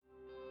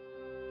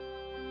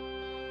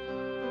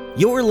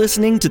You're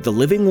listening to The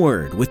Living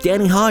Word with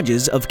Danny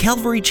Hodges of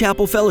Calvary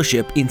Chapel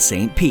Fellowship in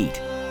St.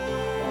 Pete.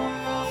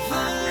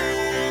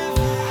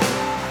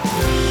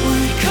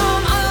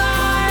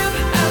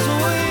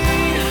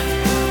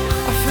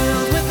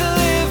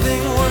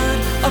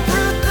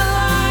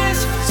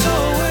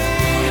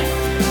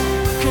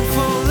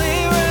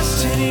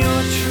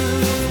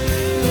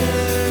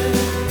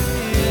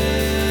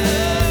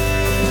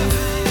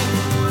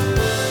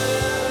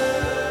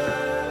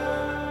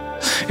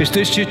 It's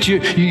this that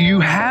you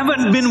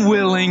haven't been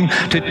willing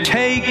to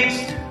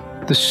take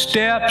the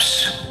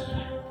steps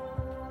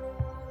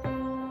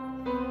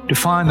to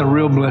find the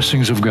real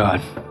blessings of God.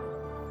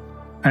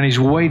 And He's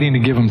waiting to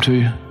give them to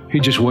you.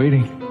 He's just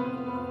waiting.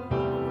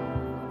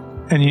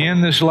 And you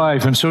end this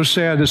life, and so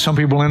sad that some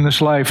people end this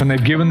life, and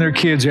they've given their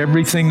kids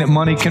everything that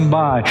money can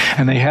buy,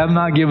 and they have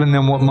not given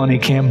them what money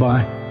can't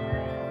buy.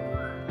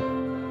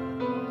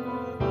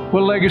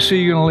 What legacy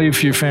are you going to leave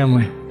for your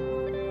family?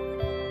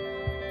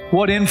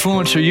 What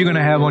influence are you going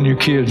to have on your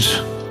kids?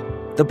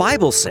 The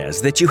Bible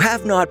says that you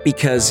have not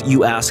because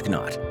you ask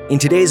not. In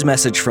today's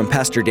message from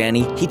Pastor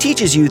Danny, he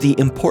teaches you the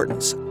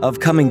importance of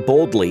coming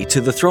boldly to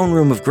the throne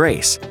room of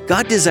grace.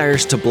 God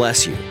desires to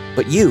bless you,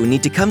 but you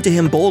need to come to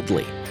Him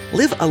boldly.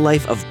 Live a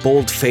life of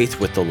bold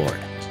faith with the Lord.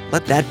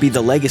 Let that be the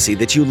legacy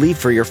that you leave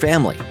for your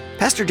family.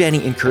 Pastor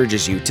Danny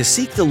encourages you to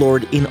seek the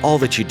Lord in all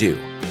that you do.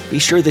 Be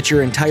sure that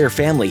your entire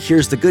family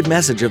hears the good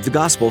message of the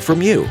gospel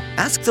from you.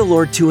 Ask the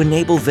Lord to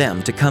enable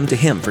them to come to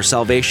Him for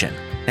salvation.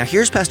 Now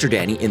here's Pastor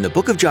Danny in the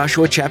book of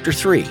Joshua chapter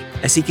 3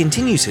 as he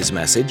continues his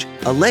message,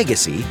 A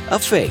Legacy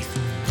of Faith.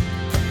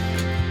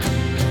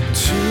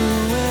 To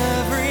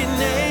every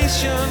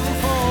nation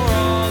for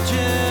all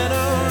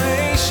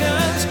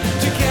generations,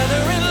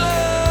 together in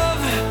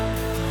love,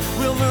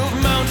 we'll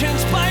move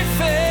mountains by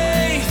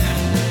faith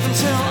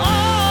until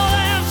all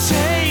have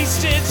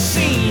tasted,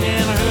 seen,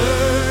 and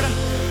heard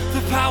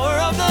the power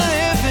of the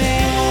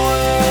living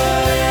word.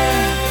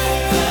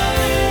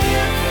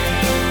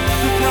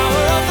 The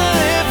power of the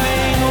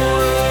living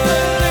word.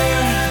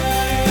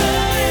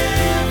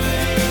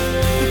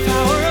 The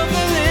power of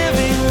the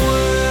living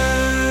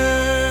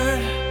word.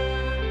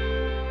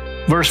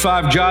 Verse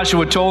 5,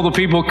 Joshua told the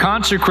people,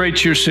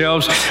 consecrate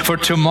yourselves, for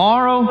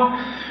tomorrow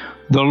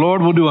the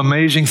Lord will do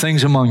amazing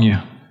things among you.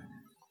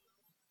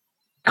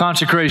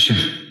 Consecration,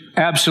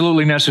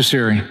 absolutely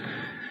necessary.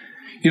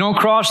 You don't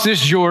cross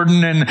this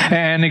Jordan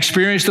and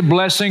experience the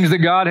blessings that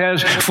God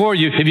has for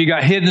you if you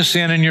got hidden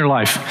sin in your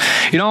life.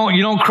 You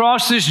don't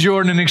cross this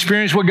Jordan and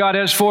experience what God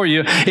has for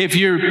you if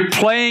you're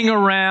playing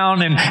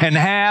around and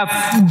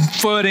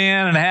half foot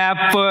in and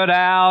half foot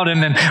out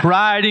and then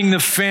riding the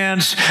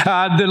fence.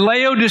 The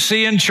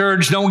Laodicean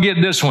church don't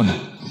get this one.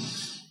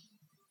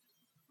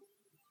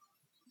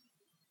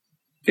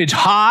 It's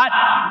hot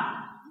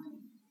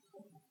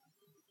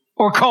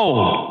or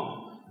cold.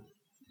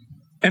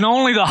 And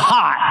only the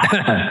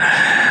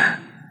hot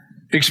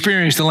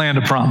experience the land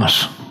of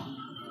promise.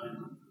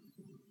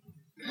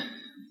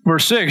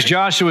 Verse 6,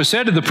 Joshua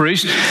said to the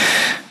priest,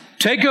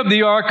 take up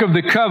the ark of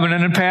the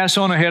covenant and pass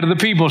on ahead of the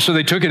people. So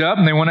they took it up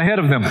and they went ahead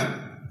of them.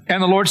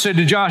 And the Lord said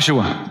to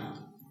Joshua,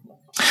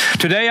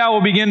 today I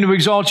will begin to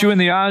exalt you in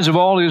the eyes of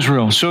all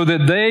Israel, so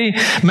that they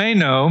may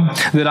know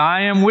that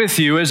I am with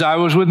you as I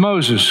was with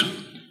Moses.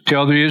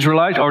 Tell the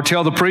Israelites, or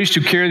tell the priests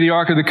who carry the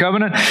Ark of the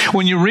Covenant,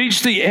 when you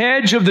reach the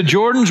edge of the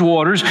Jordan's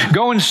waters,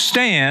 go and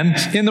stand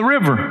in the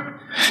river.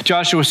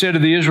 Joshua said to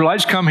the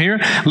Israelites, come here,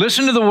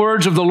 listen to the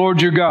words of the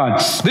Lord your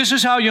God. This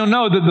is how you'll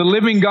know that the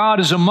living God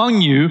is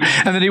among you,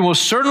 and that He will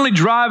certainly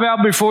drive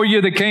out before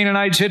you the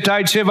Canaanites,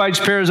 Hittites, Hivites,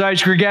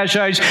 Perizzites,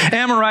 Girgashites,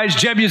 Amorites,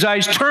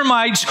 Jebusites,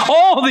 termites,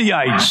 all the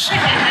ites.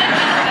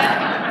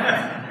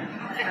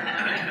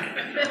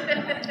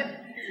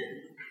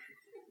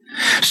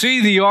 See,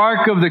 the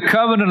ark of the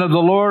covenant of the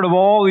Lord of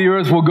all the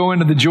earth will go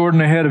into the Jordan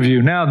ahead of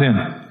you. Now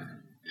then,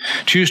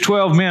 choose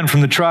 12 men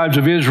from the tribes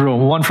of Israel,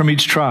 one from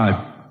each tribe.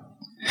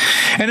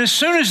 And as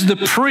soon as the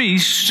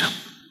priests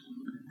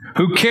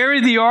who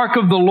carry the ark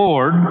of the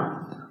Lord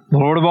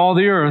of all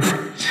the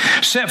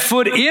earth, set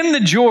foot in the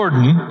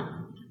Jordan,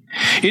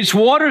 its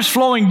waters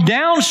flowing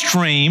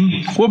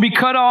downstream will be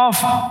cut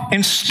off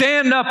and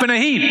stand up in a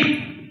heap.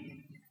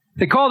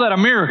 They call that a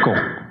miracle.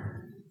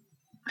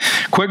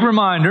 Quick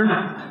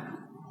reminder,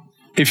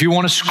 if you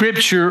want a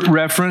scripture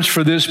reference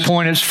for this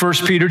point, it's 1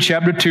 Peter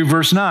chapter 2,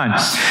 verse 9.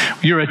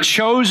 You're a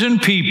chosen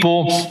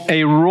people,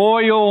 a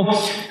royal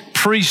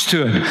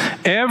priesthood.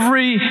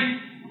 Every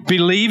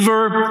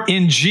believer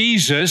in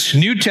Jesus,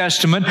 New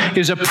Testament,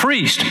 is a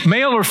priest,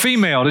 male or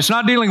female. It's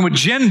not dealing with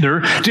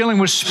gender, dealing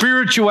with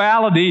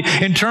spirituality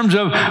in terms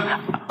of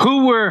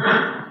who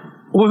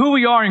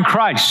we are in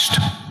Christ.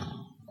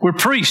 We're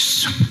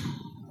priests.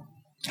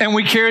 And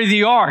we carry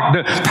the ark,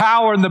 the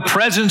power and the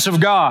presence of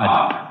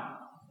God.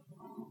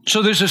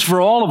 So this is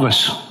for all of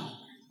us,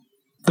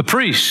 the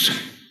priest.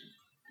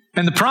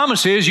 And the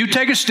promise is you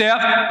take a step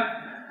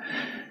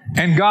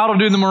and God will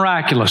do the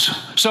miraculous.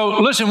 So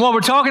listen, what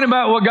we're talking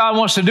about, what God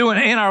wants to do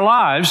in our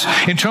lives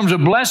in terms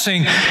of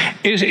blessing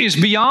is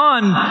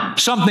beyond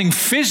something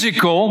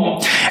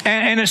physical,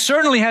 and it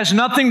certainly has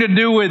nothing to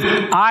do with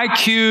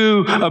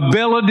IQ,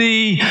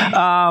 ability,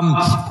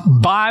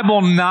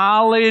 Bible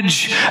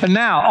knowledge.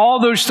 Now, all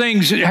those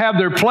things have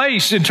their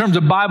place in terms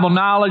of Bible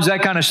knowledge,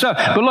 that kind of stuff.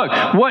 But look,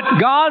 what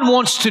God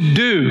wants to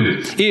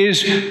do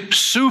is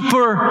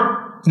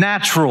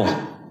supernatural.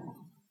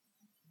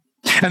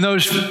 And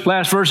those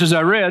last verses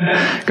I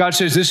read, God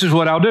says, this is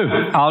what I'll do.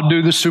 I'll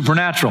do the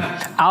supernatural.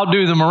 I'll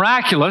do the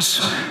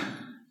miraculous.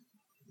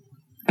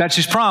 That's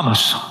His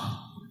promise.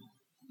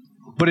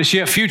 But it's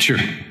yet future.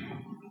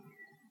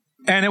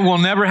 And it will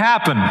never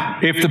happen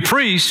if the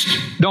priests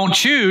don't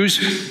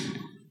choose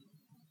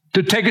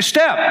to take a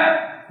step.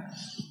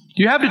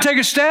 You have to take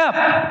a step.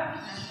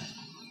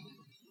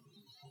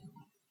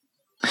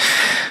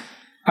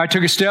 I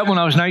took a step when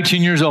I was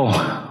 19 years old.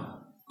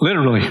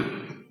 Literally.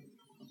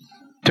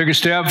 Took a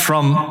step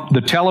from the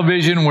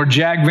television where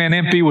Jack Van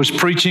Impe was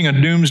preaching a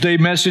doomsday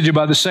message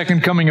about the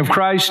second coming of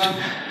Christ.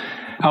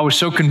 I was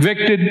so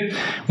convicted,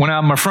 went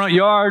out in my front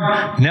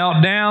yard,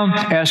 knelt down,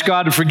 asked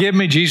God to forgive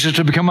me, Jesus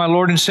to become my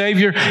Lord and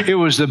Savior. It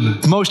was the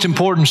most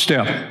important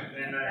step.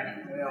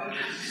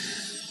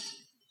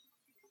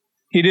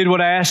 He did what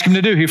I asked Him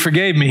to do. He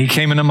forgave me. He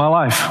came into my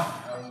life.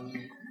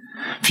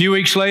 A few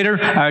weeks later,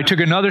 I took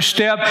another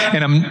step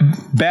in a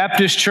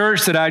Baptist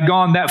church that I'd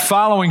gone that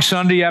following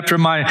Sunday after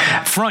my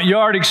front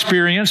yard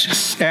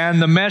experience.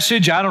 And the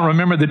message, I don't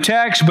remember the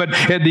text, but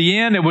at the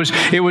end, it was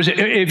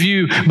if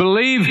you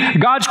believe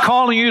God's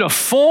calling you to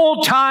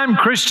full-time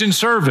Christian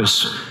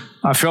service.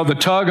 I felt the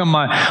tug on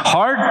my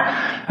heart.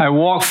 I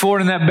walked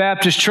forward in that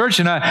Baptist church,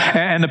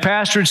 and the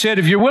pastor had said,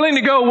 if you're willing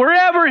to go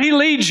wherever He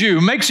leads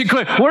you, makes it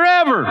clear,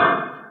 wherever,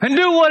 and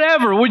do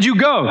whatever, would you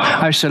go?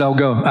 I said, I'll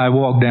go. I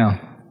walked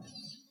down.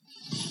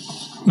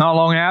 Not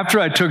long after,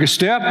 I took a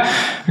step.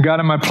 I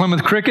got in my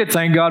Plymouth Cricket.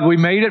 Thank God we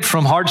made it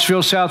from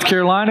Hartsville, South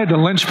Carolina to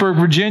Lynchburg,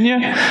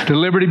 Virginia to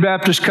Liberty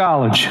Baptist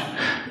College.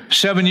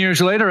 7 years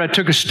later, I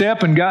took a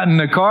step and got in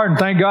the car, and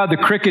thank God the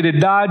Cricket had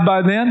died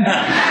by then.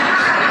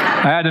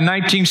 I had a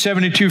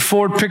 1972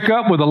 Ford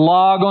pickup with a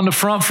log on the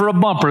front for a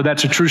bumper.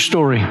 That's a true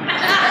story.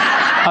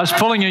 I was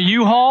pulling a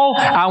U-Haul.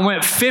 I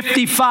went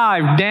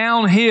 55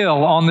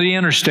 downhill on the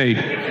interstate.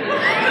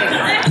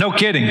 No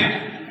kidding.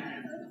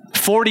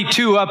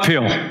 42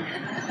 uphill.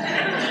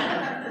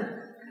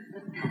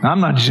 I'm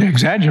not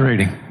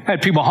exaggerating. I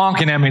had people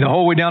honking at me the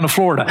whole way down to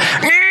Florida.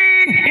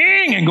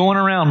 And going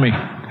around me.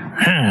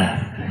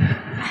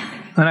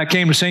 And I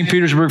came to St.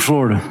 Petersburg,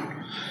 Florida.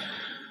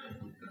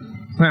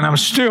 And I'm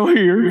still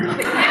here.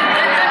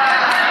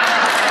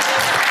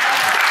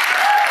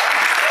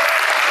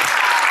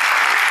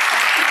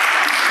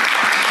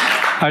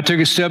 I took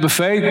a step of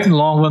faith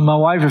along with my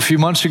wife a few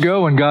months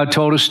ago, and God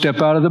told us to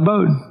step out of the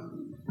boat.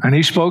 And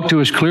He spoke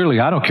to us clearly.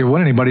 I don't care what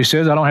anybody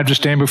says. I don't have to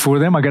stand before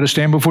them. I got to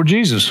stand before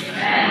Jesus.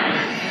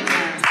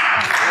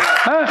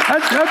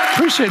 I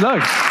appreciate it.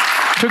 Look,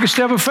 took a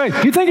step of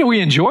faith. You think that we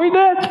enjoyed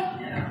that?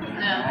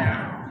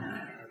 No.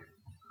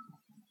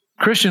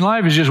 Christian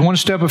life is just one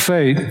step of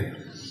faith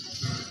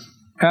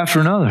after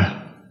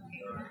another.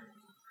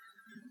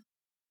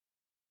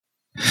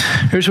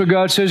 Here's what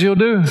God says He'll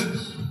do.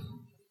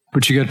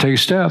 But you got to take a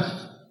step.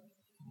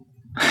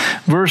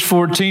 Verse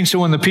 14, so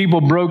when the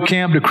people broke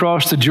camp to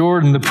cross the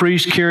Jordan, the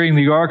priest carrying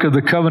the Ark of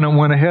the Covenant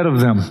went ahead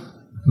of them.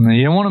 Now,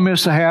 you don't want to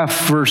miss the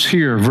half verse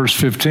here, verse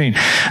 15.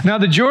 Now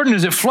the Jordan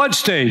is at flood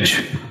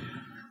stage,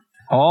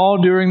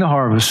 all during the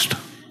harvest.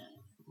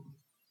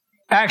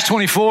 Acts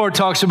 24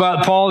 talks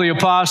about Paul the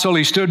apostle.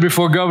 He stood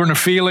before Governor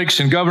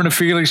Felix, and Governor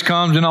Felix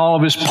comes in all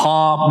of his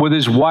pomp with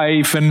his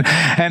wife,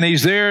 and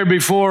he's there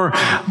before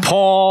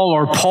Paul,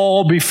 or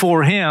Paul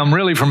before him.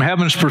 Really, from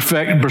heaven's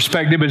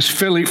perspective, it's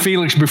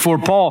Felix before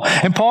Paul.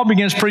 And Paul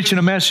begins preaching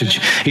a message.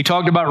 He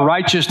talked about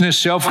righteousness,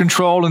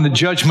 self-control, and the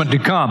judgment to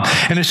come.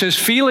 And it says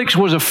Felix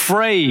was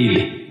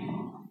afraid.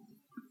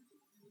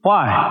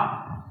 Why?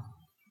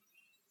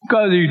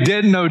 Because he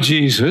didn't know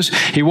Jesus,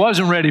 he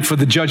wasn't ready for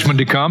the judgment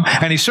to come,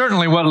 and he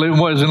certainly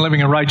wasn't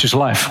living a righteous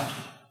life.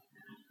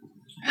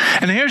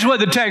 And here's what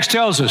the text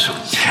tells us.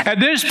 At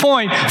this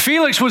point,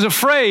 Felix was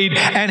afraid,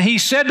 and he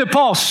said to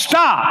Paul,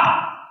 stop.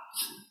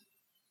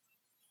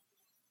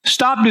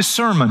 Stop this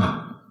sermon.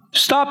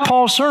 Stop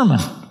Paul's sermon.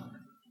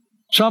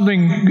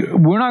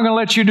 Something we're not going to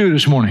let you do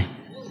this morning.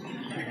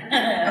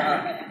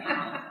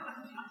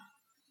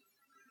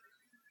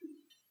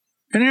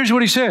 And here's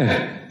what he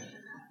said.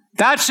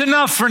 That's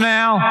enough for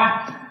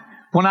now.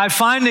 When I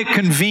find it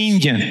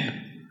convenient,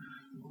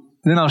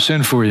 then I'll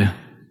send for you.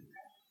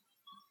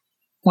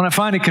 When I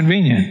find it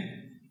convenient.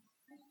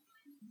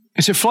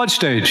 It's a flood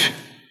stage.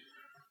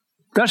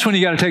 That's when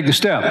you got to take the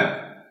step.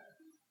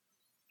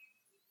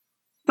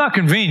 Not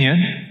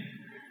convenient.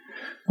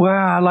 Well,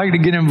 I like to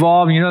get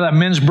involved. You know that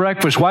men's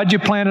breakfast. Why'd you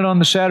plan it on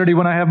the Saturday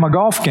when I have my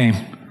golf game?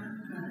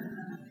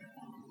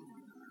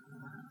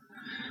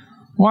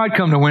 Well, I'd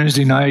come to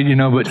Wednesday night,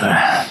 but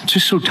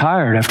just so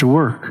tired after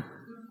work.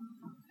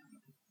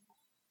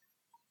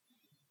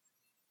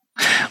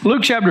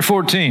 Luke chapter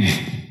 14.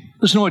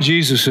 Listen to what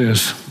Jesus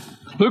says.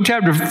 Luke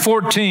chapter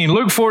 14,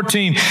 Luke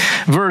 14,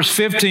 verse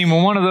 15,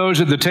 when one of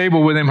those at the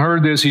table with him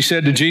heard this, he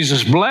said to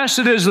Jesus, "Blessed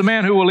is the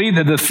man who will eat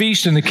at the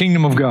feast in the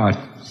kingdom of God."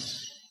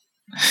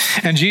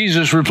 And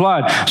Jesus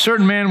replied, "A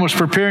certain man was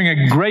preparing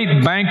a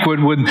great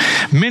banquet with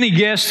many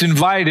guests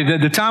invited.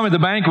 At the time of the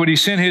banquet, he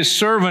sent his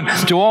servant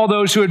to all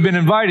those who had been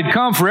invited,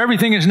 'Come, for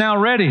everything is now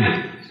ready.'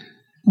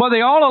 But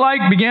they all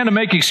alike began to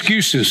make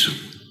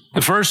excuses.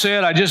 The first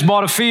said, 'I just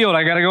bought a field.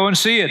 I got to go and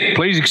see it.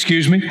 Please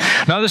excuse me.'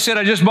 Another said,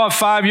 'I just bought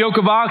 5 yoke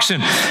of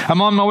oxen.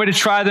 I'm on my way to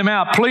try them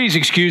out. Please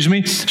excuse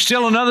me.'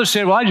 Still another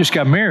said, 'Well, I just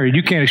got married.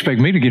 You can't expect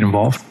me to get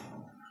involved.'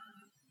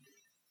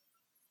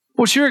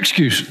 What's your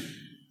excuse?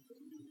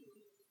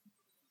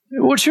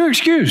 What's your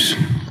excuse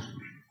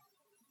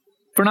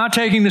for not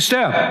taking the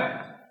step?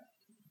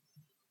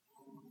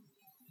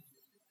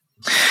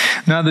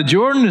 Now, the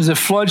Jordan is a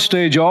flood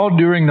stage all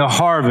during the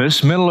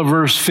harvest, middle of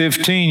verse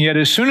 15. Yet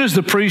as soon as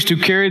the priest who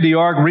carried the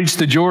ark reached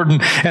the Jordan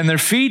and their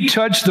feet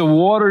touched the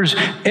water's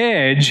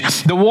edge,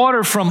 the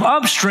water from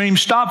upstream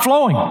stopped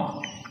flowing,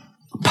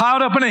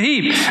 piled up in a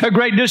heap a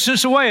great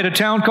distance away at a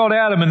town called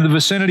Adam in the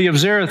vicinity of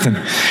Zarethan.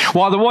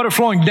 While the water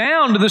flowing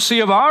down to the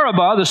Sea of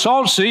Arabah, the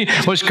Salt Sea,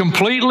 was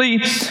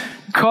completely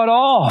cut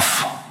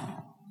off.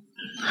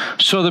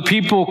 So the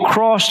people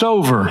crossed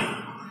over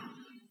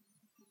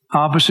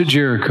opposite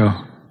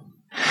Jericho.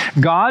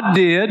 God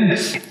did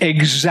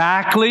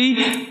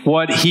exactly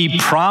what He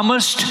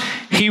promised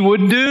He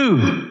would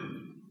do.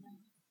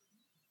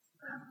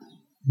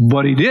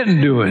 But He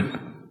didn't do it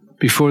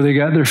before they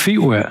got their feet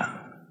wet.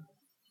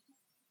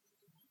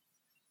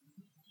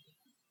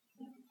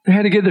 They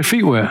had to get their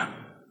feet wet.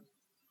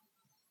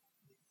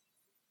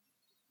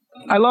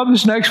 I love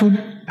this next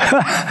one.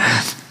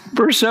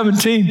 Verse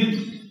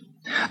 17.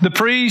 The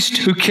priest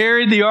who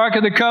carried the ark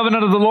of the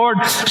covenant of the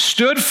Lord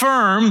stood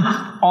firm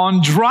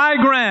on dry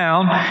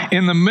ground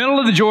in the middle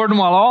of the Jordan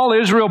while all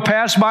Israel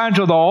passed by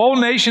until the whole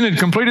nation had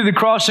completed the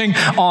crossing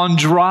on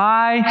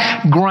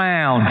dry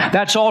ground.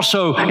 That's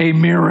also a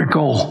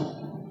miracle.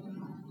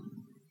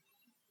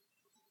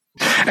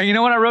 And you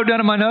know what I wrote down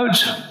in my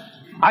notes?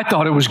 I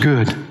thought it was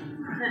good.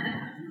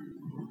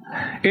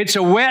 It's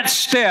a wet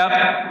step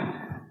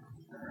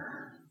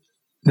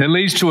that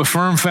leads to a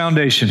firm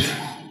foundation.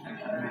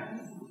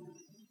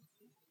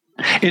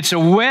 It's a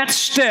wet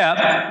step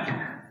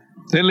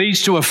that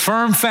leads to a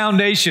firm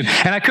foundation.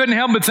 And I couldn't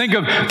help but think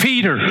of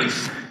Peter.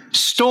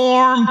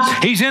 Storm,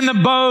 he's in the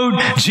boat,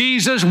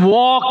 Jesus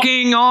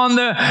walking on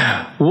the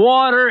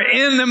water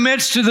in the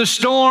midst of the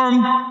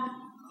storm.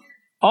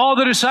 All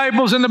the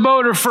disciples in the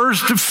boat are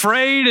first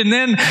afraid, and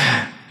then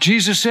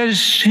Jesus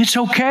says, "It's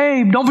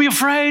okay, don't be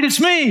afraid,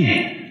 it's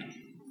me."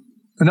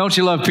 And don't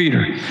you love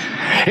Peter?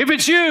 "If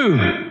it's you,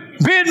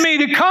 bid me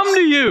to come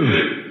to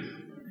you."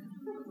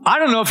 I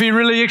don't know if he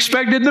really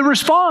expected the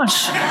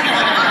response.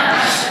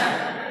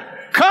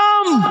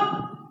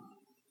 Come!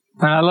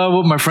 And I love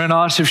what my friend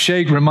Asif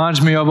Sheikh reminds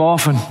me of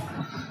often.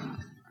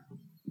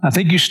 I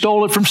think you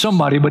stole it from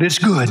somebody, but it's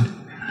good.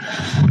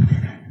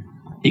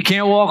 You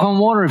can't walk on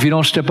water if you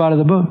don't step out of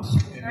the boat.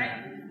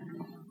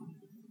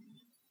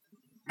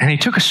 And he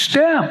took a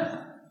step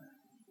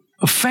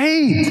of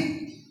faith.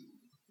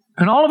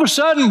 And all of a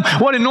sudden,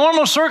 what in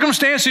normal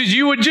circumstances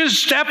you would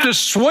just have to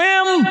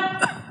swim,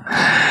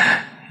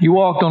 you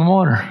walked on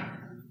water.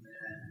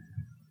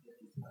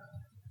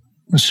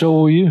 And so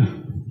will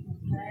you.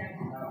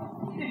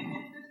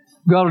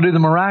 God will do the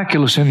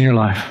miraculous in your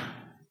life.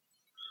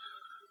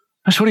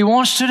 That's what He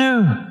wants to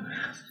do.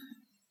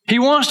 He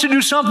wants to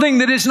do something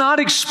that is not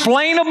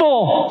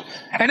explainable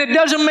and it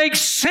doesn't make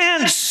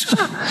sense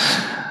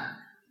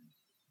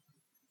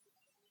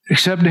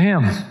except to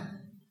Him.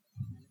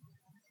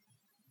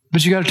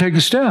 But you got to take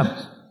the step.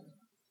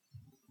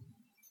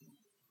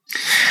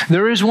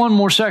 There is one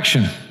more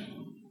section.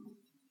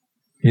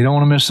 You don't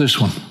want to miss this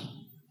one.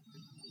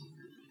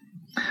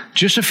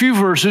 Just a few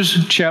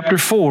verses, chapter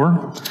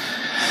 4.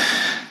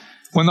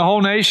 When the whole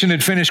nation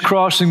had finished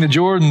crossing the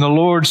Jordan, the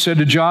Lord said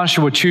to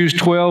Joshua, "Choose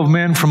 12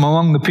 men from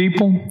among the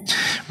people,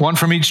 one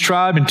from each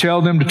tribe, and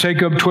tell them to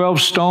take up 12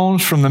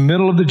 stones from the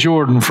middle of the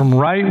Jordan, from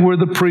right where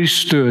the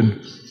priest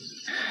stood,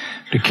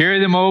 to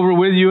carry them over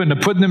with you and to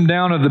put them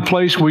down at the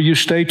place where you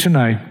stay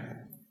tonight."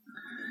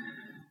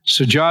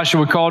 So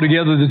Joshua called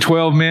together the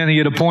 12 men he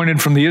had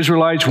appointed from the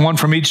Israelites, one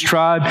from each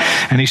tribe,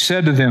 and he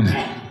said to them,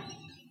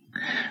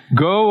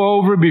 "Go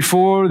over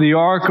before the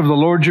ark of the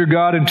Lord your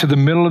God into the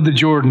middle of the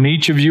Jordan.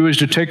 Each of you is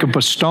to take up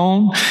a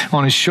stone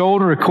on his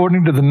shoulder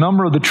according to the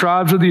number of the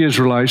tribes of the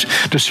Israelites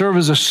to serve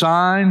as a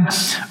sign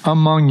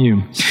among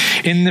you.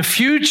 In the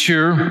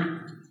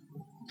future,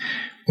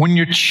 when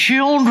your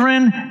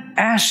children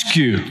ask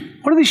you,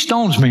 'What do these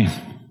stones mean?'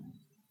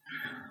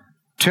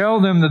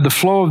 tell them that the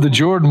flow of the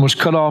Jordan was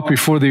cut off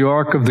before the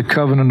ark of the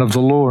covenant of the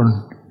Lord.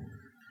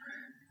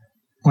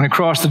 When it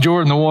crossed the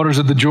Jordan, the waters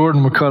of the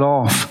Jordan were cut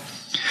off.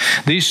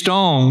 These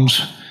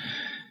stones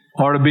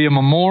are to be a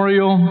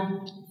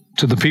memorial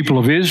to the people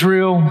of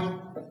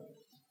Israel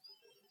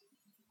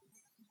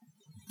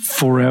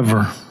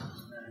forever."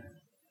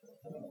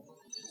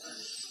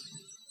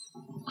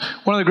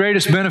 One of the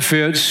greatest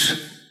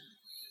benefits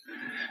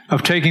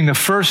of taking the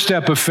first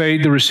step of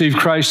faith to receive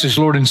Christ as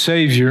Lord and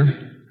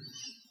Savior,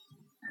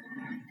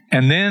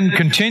 and then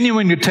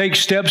continuing to take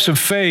steps of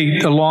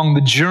faith along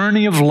the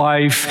journey of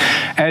life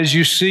as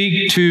you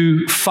seek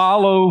to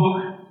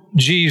follow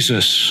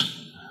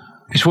Jesus,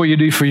 is what you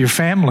do for your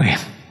family.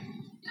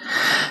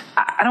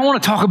 I don't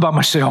want to talk about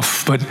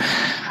myself, but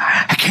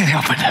I can't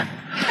help it.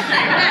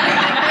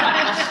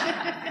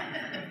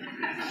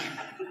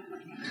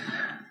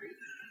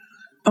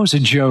 That was a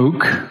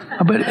joke.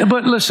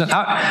 But listen,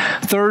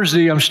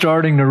 Thursday I'm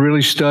starting to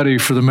really study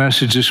for the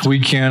message this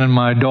weekend, and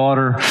my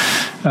daughter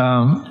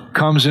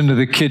comes into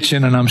the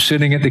kitchen, and I'm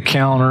sitting at the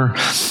counter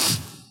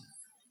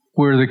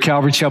where the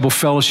Calvary Chapel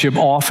Fellowship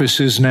office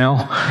is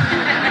now.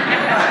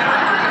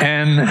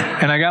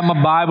 And I got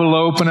my Bible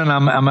open, and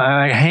I'm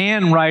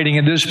handwriting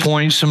at this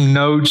point some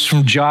notes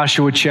from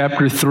Joshua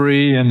chapter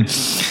 3, and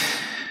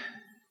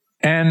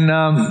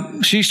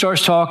she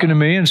starts talking to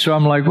me, and so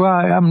I'm like, well,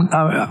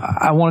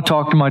 I want to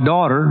talk to my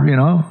daughter, you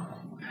know.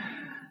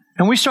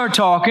 And we start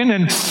talking,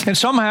 and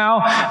somehow,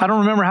 I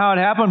don't remember how it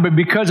happened, but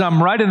because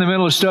I'm right in the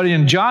middle of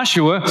studying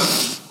Joshua,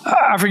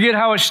 I forget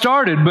how it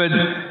started,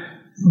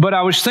 but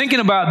I was thinking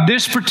about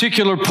this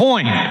particular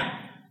point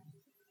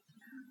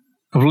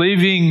of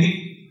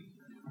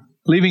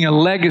leaving a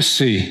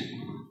legacy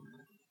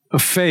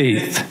of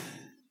faith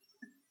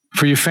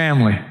for your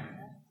family.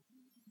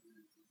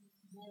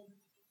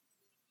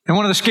 And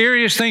one of the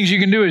scariest things you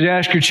can do is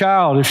ask your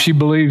child if she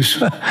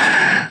believes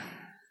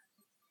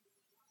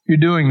you're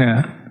doing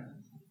that.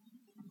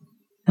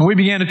 And we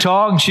began to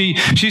talk, and she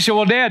said,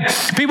 well, Dad,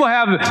 people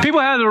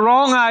have the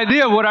wrong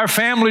idea of what our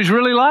family's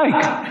really like.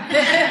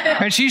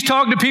 And she's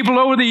talked to people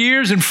over the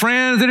years and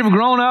friends that have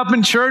grown up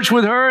in church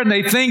with her, and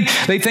they think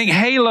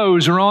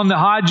halos are on the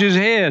Hodges'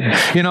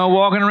 head, you know,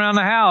 walking around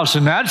the house,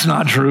 and that's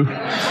not true.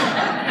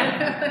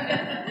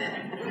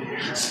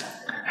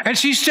 And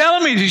she's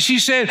telling me, she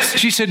said,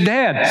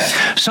 Dad,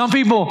 some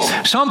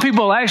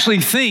people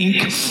actually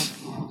think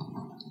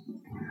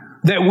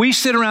that we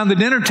sit around the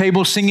dinner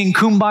table singing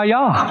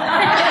Kumbaya.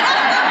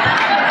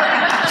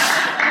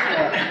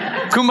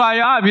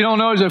 Kumbaya, if you don't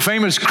know, is a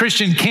famous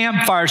Christian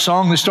campfire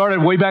song that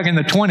started way back in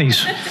the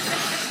 20s.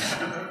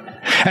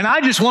 And I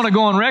just want to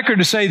go on record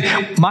to say,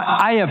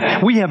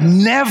 we have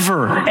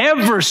never,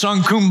 ever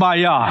sung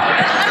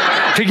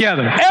Kumbaya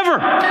together.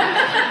 Ever.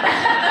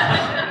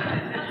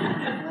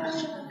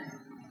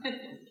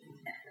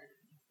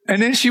 And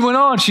then she went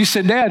on. She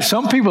said, Dad,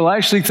 some people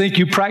actually think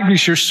you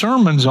practice your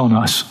sermons on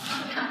us.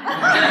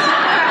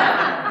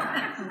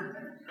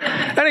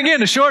 And again,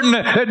 to shorten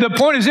the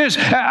point is this.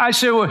 I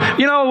said,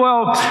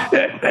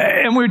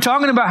 and we were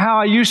talking about how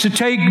I used to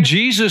take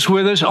Jesus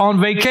with us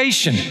on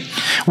vacation.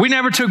 We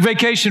never took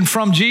vacation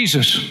from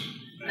Jesus.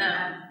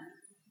 No.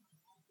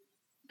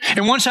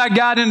 And once I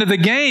got into the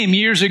game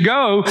years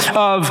ago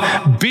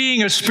of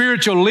being a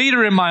spiritual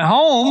leader in my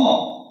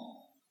home,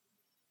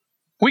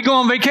 we go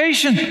on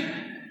vacation.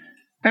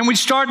 And we'd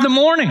start the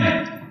morning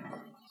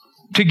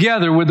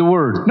together with the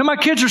Word. Now, my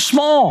kids are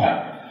small.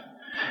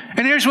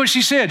 And here's what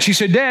she said. She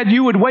said, Dad,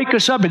 you would wake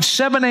us up at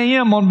 7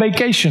 a.m. on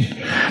vacation.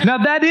 Now,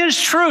 that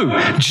is true,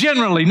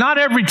 generally, not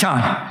every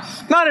time.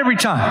 Not every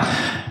time.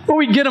 But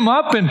we'd get them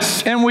up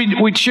and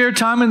we'd share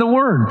time in the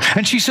Word.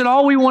 And she said,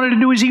 all we wanted to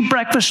do is eat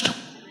breakfast.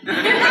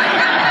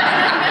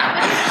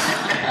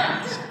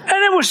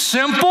 And it was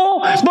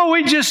simple, but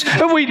we'd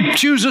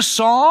choose a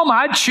psalm.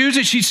 I'd choose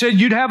it. She said,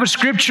 you'd have a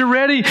scripture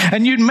ready,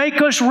 and you'd make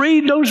us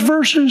read those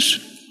verses.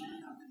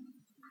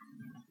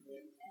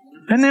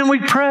 And then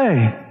we'd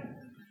pray.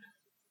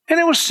 And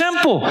it was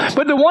simple.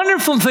 But the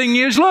wonderful thing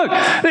is, look,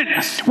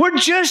 we're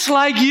just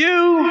like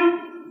you.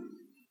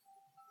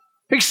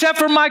 Except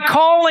for my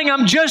calling,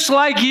 I'm just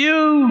like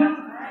you.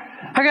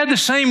 I got the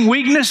same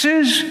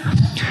weaknesses.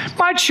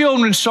 My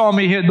children saw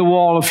me hit the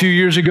wall a few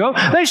years ago.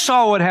 They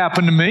saw what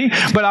happened to me.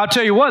 But I'll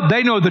tell you what,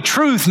 they know the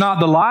truth, not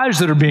the lies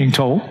that are being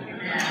told.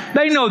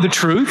 They know the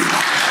truth.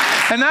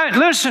 And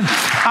listen,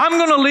 I'm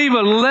going to leave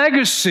a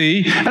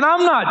legacy, and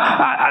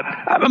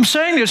I'm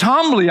saying this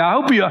humbly.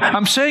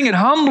 I'm saying it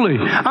humbly.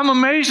 I'm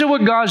amazed at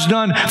what God's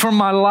done for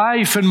my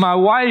life and my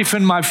wife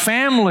and my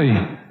family.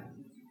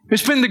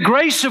 It's been the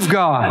grace of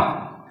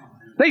God.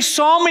 They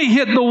saw me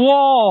hit the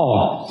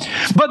wall,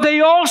 but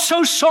they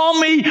also saw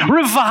me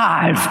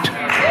revived.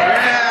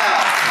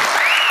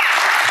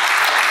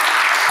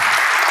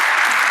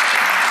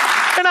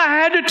 And I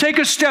had to take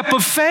a step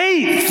of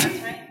faith.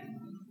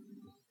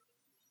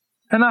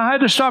 And I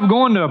had to stop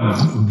going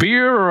to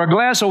beer or a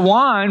glass of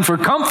wine for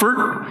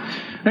comfort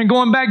and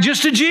going back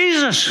just to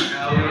Jesus.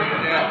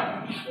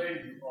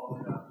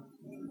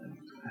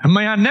 And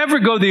may I never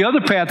go the other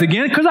path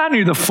again, because I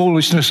knew the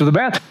foolishness of the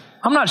path.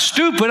 I'm not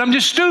stupid, I'm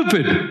just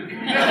stupid.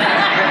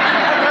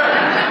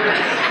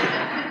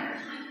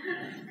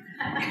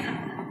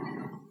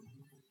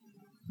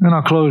 And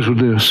I'll close with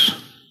this.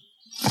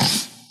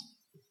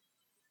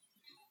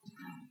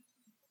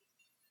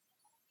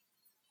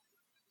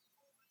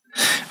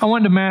 I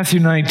went to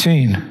Matthew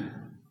 19.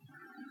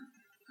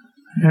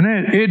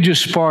 And it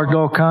just sparked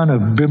all kind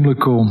of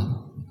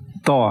biblical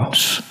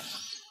thoughts.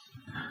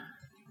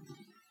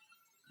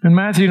 In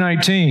Matthew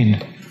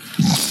 19,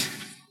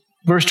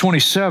 verse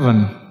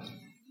 27,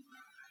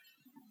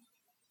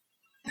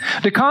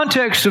 the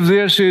context of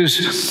this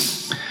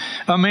is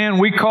a man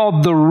we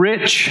call the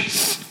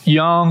rich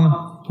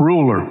young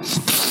ruler.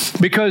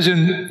 Because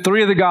in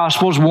 3 of the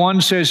Gospels,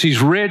 one says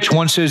he's rich,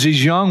 one says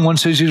he's young, one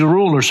says he's a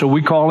ruler. So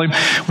we call him,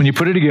 when you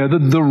put it together,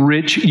 the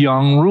rich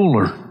young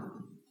ruler.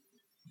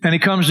 And he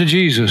comes to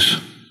Jesus.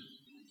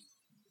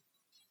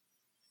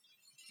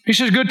 He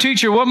says, "Good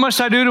teacher, what must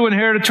I do to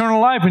inherit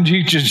eternal life?" And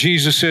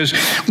Jesus says,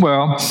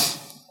 "Well,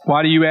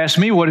 why do you ask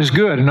me what is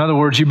good?" In other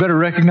words, you better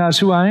recognize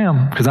who I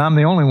am, because I'm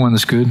the only one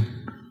that's good.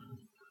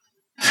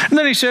 And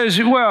then he says,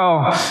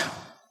 "Well,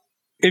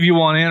 if you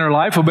want to enter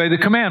life, obey the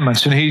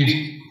commandments." And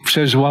he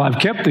says, "Well, I've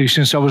kept these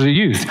since I was a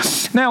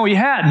youth." Now, he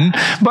hadn't,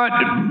 but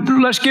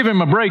let's give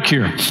him a break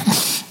here.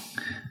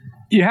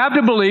 You have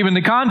to believe in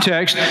the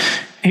context,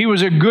 he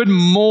was a good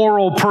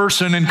moral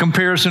person in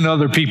comparison to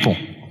other people.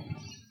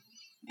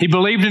 He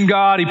believed in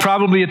God. He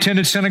probably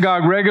attended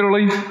synagogue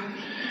regularly.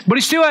 But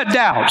he still had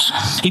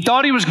doubts. He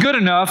thought he was good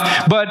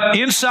enough, but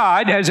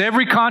inside, as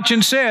every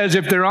conscience says,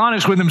 if they're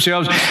honest with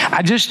themselves,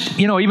 I just,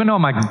 even though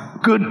I'm a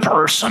good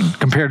person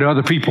compared to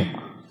other people.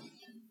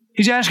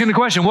 He's asking the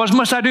question, what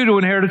must I do to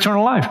inherit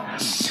eternal life?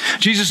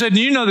 Jesus said,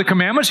 "You know the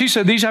commandments." He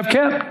said, "These I've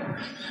kept."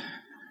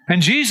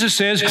 And Jesus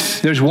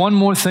says, "There's one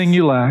more thing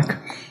you lack.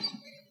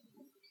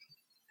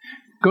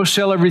 Go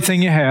sell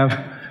everything you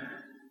have,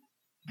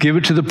 give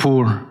it to the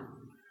poor,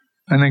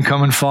 and then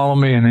come and follow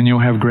me, and then you'll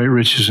have great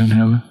riches in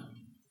heaven."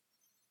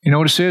 You know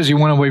what it says? He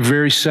went away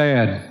very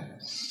sad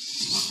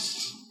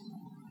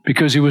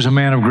because he was a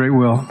man of great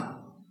wealth.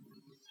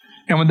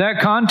 And with that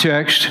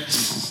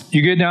context,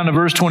 you get down to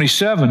verse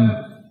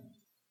 27.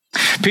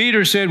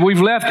 Peter said,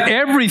 "We've left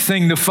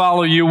everything to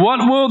follow you. What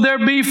will there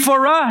be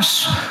for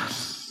us?"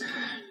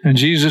 And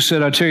Jesus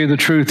said, "I tell you the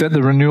truth, at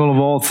the renewal of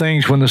all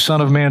things, when the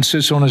Son of Man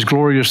sits on his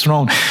glorious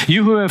throne,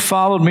 you who have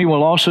followed me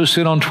will also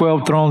sit on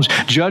 12 thrones,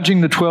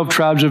 judging the 12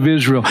 tribes of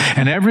Israel.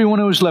 And everyone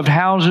who has left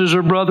houses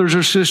or brothers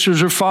or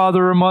sisters or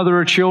father or mother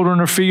or children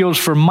or fields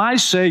for my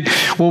sake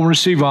will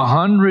receive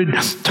 100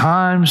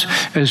 times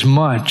as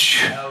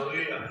much.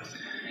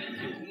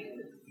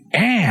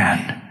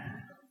 And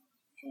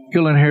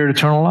you'll inherit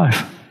eternal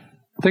life."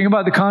 Think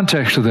about the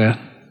context of that.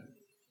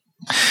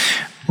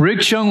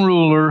 Rich young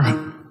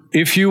ruler,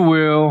 if you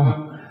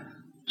will,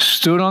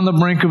 stood on the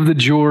brink of the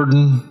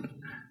Jordan.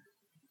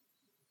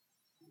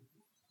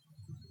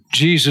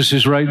 Jesus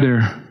is right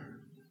there.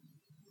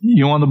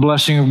 You want the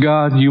blessing of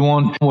God? You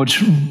want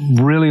what's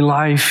really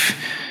life?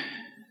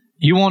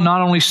 You want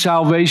not only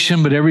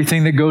salvation, but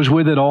everything that goes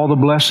with it, all the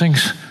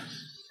blessings?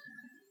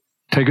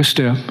 Take a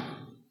step.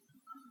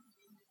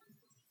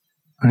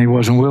 And he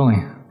wasn't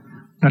willing.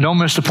 Now don't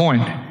miss the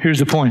point. Here's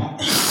the point.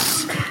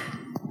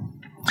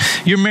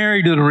 You're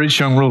married to the rich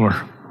young ruler.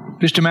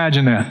 Just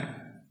imagine that.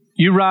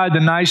 You ride the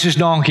nicest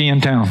donkey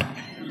in town.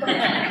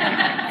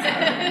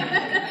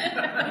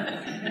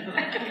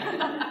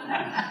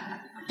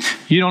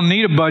 You don't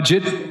need a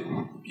budget.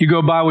 You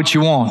go buy what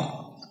you want.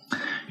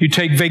 You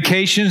take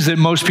vacations that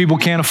most people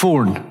can't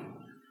afford.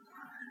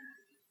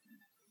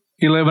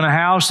 You live in a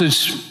house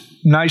that's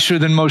nicer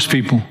than most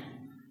people.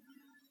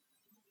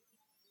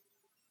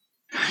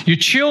 Your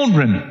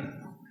children,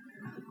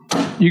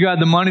 you got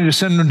the money to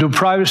send them to a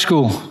private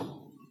school.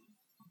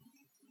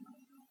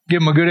 Give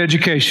them a good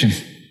education.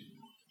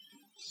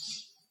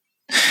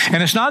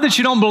 And it's not that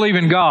you don't believe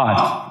in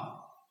God.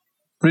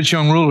 Rich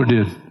young ruler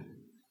did.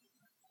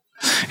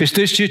 It's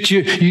this that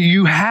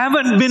you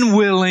haven't been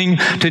willing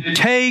to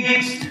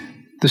take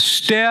the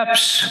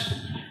steps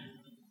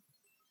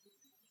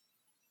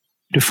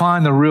to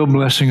find the real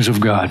blessings of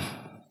God.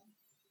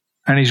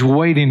 And he's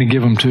waiting to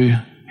give them to you.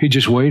 He's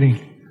just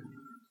waiting.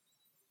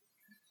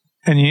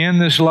 And you end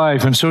this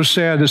life, and so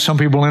sad that some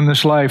people end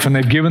this life, and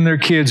they've given their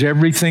kids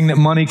everything that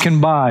money can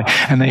buy,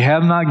 and they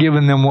have not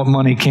given them what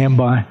money can't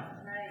buy.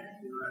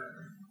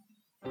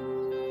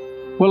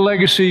 What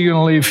legacy are you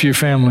going to leave for your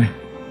family?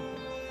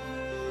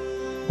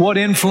 What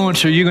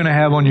influence are you going to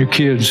have on your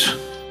kids?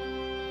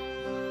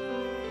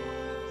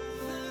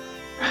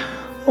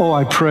 Oh,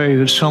 I pray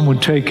that some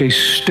would take a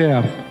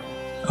step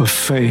of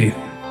faith.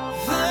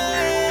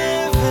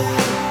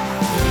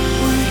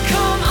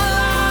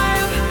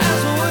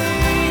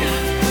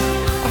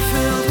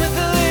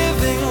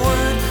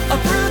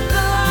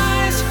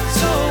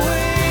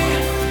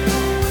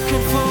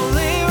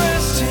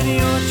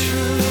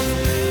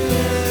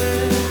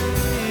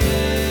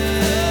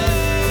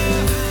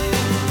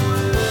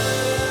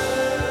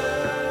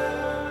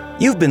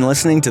 You've been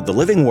listening to The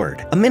Living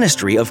Word, a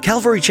ministry of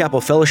Calvary Chapel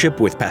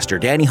Fellowship with Pastor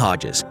Danny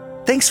Hodges.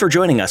 Thanks for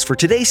joining us for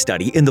today's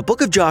study in the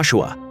book of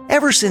Joshua.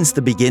 Ever since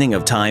the beginning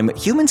of time,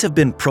 humans have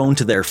been prone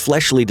to their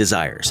fleshly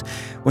desires.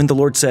 When the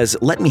Lord says,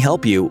 "Let me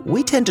help you,"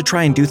 we tend to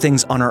try and do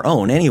things on our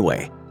own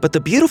anyway. But the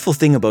beautiful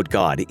thing about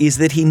God is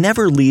that He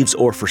never leaves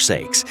or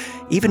forsakes,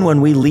 even when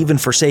we leave and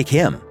forsake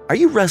Him. Are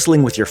you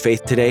wrestling with your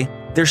faith today?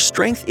 There's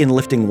strength in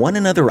lifting one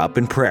another up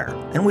in prayer,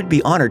 and we'd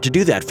be honored to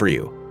do that for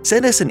you.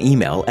 Send us an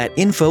email at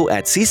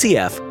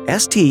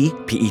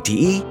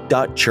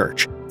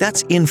info@ccfstpete.church.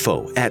 That's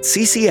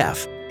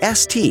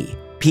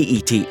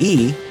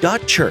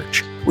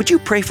info@ccfstpete.church. Would you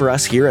pray for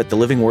us here at the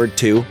Living Word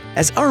too?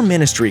 As our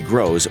ministry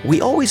grows,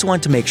 we always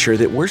want to make sure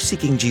that we're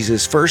seeking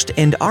Jesus first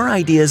and our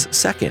ideas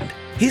second.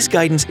 His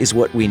guidance is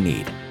what we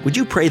need. Would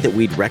you pray that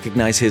we'd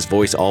recognize His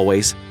voice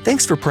always?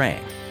 Thanks for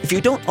praying. If you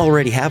don't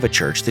already have a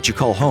church that you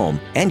call home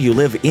and you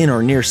live in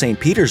or near St.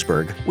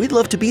 Petersburg, we'd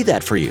love to be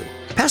that for you.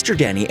 Pastor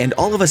Danny and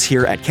all of us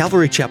here at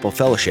Calvary Chapel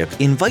Fellowship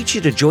invite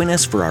you to join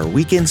us for our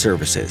weekend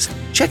services.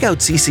 Check out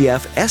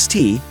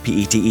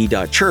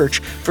ccfstpete.church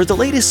for the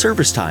latest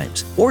service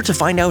times or to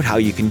find out how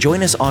you can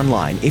join us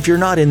online if you're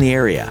not in the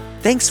area.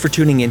 Thanks for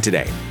tuning in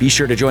today. Be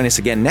sure to join us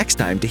again next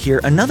time to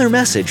hear another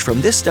message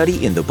from this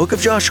study in the book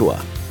of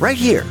Joshua, right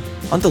here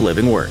on the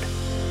Living Word.